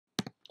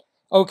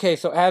Okay,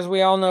 so as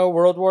we all know,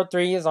 World War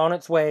III is on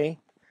its way,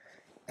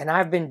 and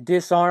I've been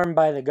disarmed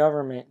by the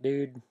government,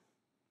 dude.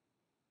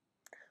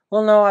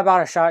 Well, no, I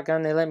bought a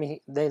shotgun. They let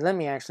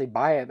me actually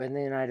buy it, but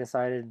then I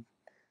decided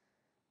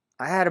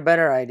I had a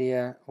better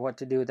idea what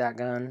to do with that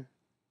gun.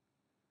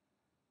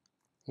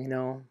 You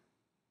know,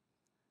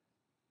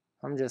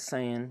 I'm just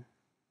saying.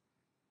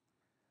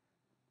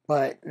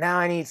 But now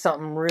I need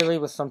something really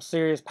with some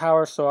serious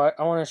power, so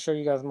I want to show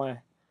you guys my.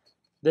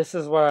 This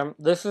is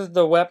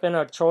the weapon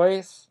of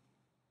choice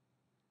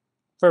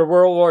for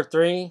World War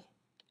III.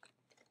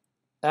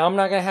 Now, I'm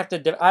not gonna have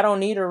to. I don't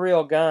need a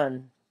real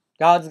gun.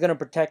 God's gonna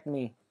protect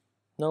me.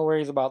 No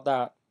worries about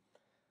that.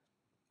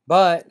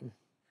 But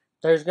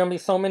there's gonna be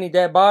so many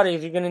dead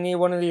bodies. You're gonna need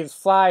one of these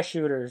fly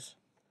shooters.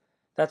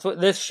 That's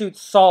what this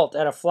shoots salt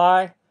at a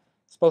fly.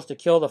 It's supposed to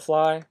kill the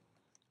fly.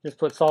 Just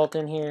put salt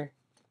in here.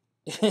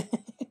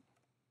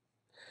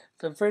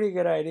 It's a pretty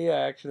good idea,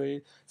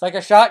 actually. It's like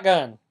a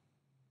shotgun.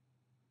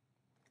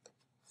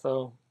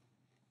 So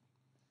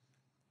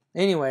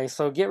anyway,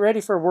 so get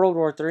ready for World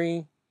War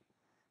III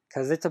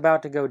because it's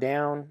about to go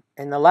down.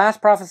 And the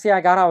last prophecy I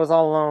got, I was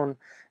all alone,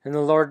 and the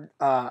Lord.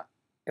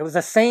 It was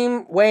the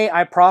same way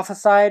I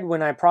prophesied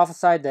when I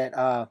prophesied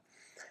that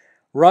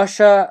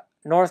Russia,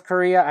 North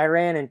Korea,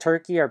 Iran, and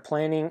Turkey are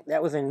planning.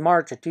 That was in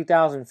March of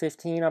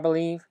 2015, I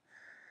believe.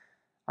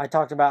 I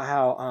talked about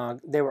how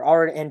they were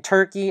already in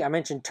Turkey. I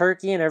mentioned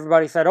Turkey, and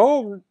everybody said,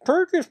 "Oh,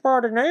 Turkey's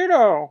part of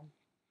NATO."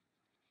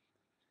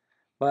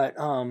 But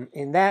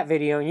in that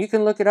video, and you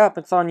can look it up.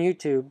 It's on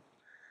YouTube.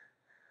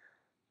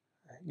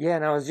 Yeah,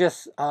 and I was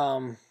just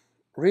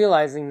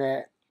realizing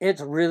that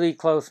it's really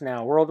close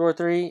now. World War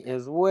III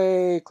is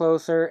way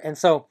closer. And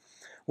so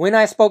when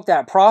I spoke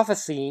that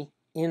prophecy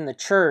in the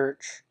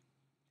church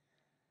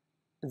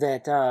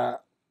that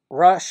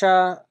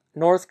Russia,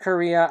 North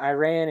Korea,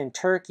 Iran, and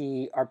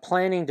Turkey are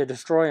planning to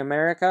destroy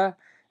America,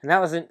 and that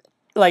was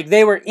like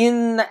they were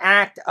in the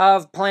act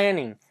of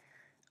planning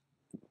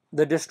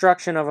the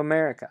destruction of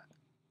America.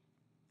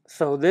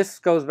 So this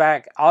goes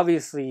back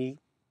obviously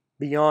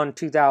beyond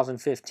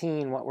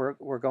 2015, what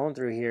we're going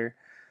through here.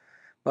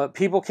 But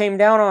people came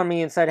down on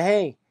me and said,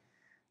 "Hey,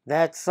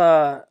 that's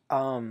NATO.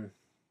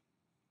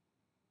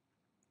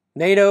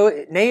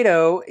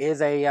 NATO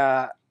is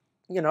a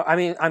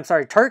I'm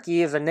sorry,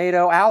 Turkey is a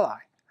NATO ally."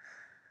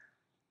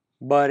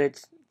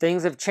 But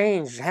things have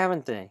changed,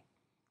 haven't they?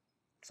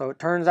 So it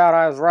turns out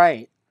I was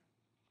right.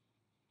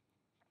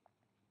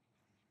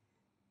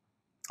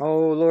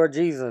 Oh Lord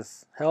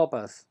Jesus, help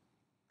us.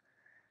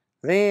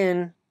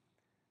 Then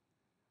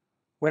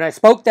when I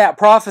spoke that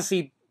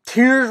prophecy,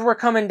 tears were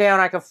coming down.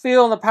 I could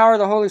feel the power of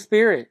the Holy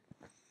Spirit.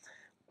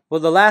 Well,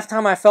 the last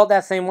time I felt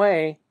that same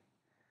way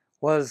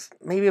was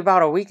maybe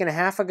about a week and a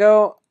half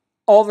ago.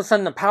 All of a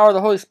sudden, the power of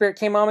the Holy Spirit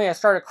came on me. I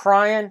started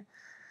crying.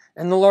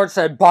 And the Lord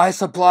said, "Buy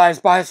supplies,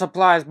 buy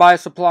supplies, buy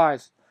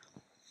supplies."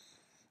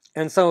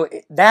 And so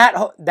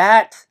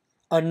that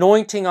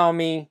anointing on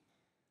me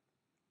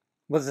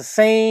was the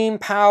same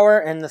power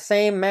and the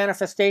same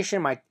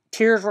manifestation. My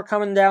tears were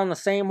coming down the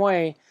same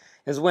way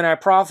as when I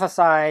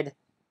prophesied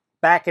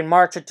back in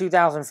March of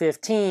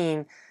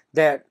 2015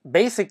 that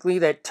basically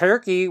that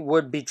Turkey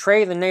would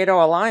betray the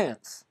NATO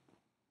alliance.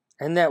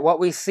 And that what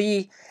we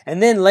see,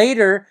 and then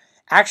later,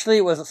 actually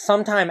it was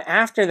sometime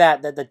after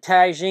that the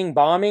Taizheng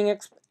bombing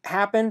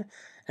happened,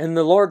 and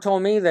the Lord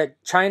told me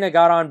that China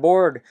got on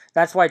board.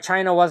 That's why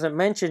China wasn't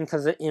mentioned,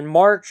 because in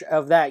March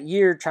of that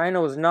year,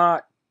 China was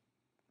not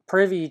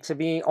privy to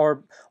be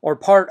or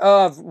part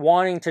of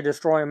wanting to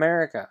destroy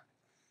America.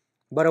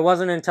 But it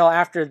wasn't until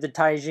after the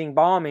Taizheng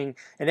bombing,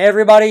 and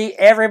everybody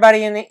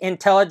in the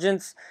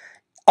intelligence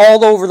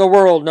all over the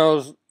world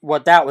knows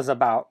what that was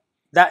about.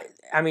 That,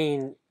 I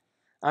mean,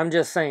 I'm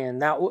just saying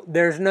that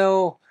there's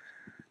no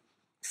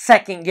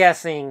second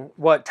guessing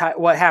what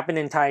happened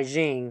in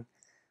Taizheng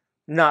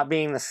not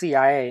being the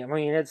CIA. I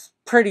mean, it's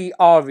pretty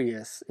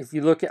obvious if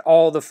you look at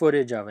all the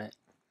footage of it.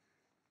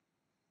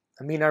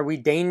 I mean, are we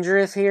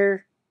dangerous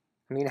here?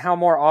 I mean, how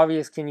more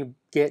obvious can you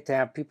get to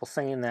have people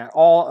saying that?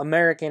 All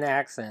American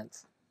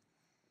accents.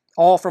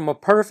 All from a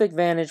perfect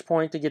vantage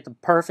point to get the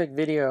perfect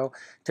video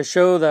to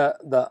show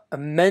the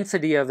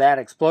immensity of that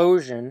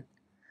explosion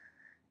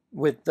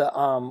with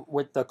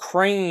the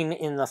crane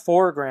in the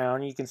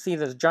foreground. You can see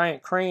this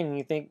giant crane and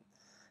you think,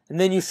 and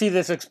then you see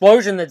this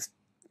explosion that's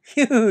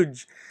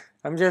huge.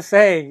 I'm just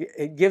saying,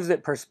 it gives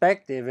it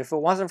perspective. If it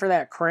wasn't for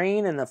that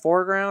crane in the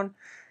foreground,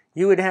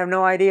 you would have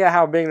no idea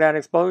how big that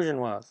explosion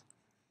was.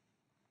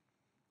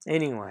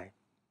 Anyway,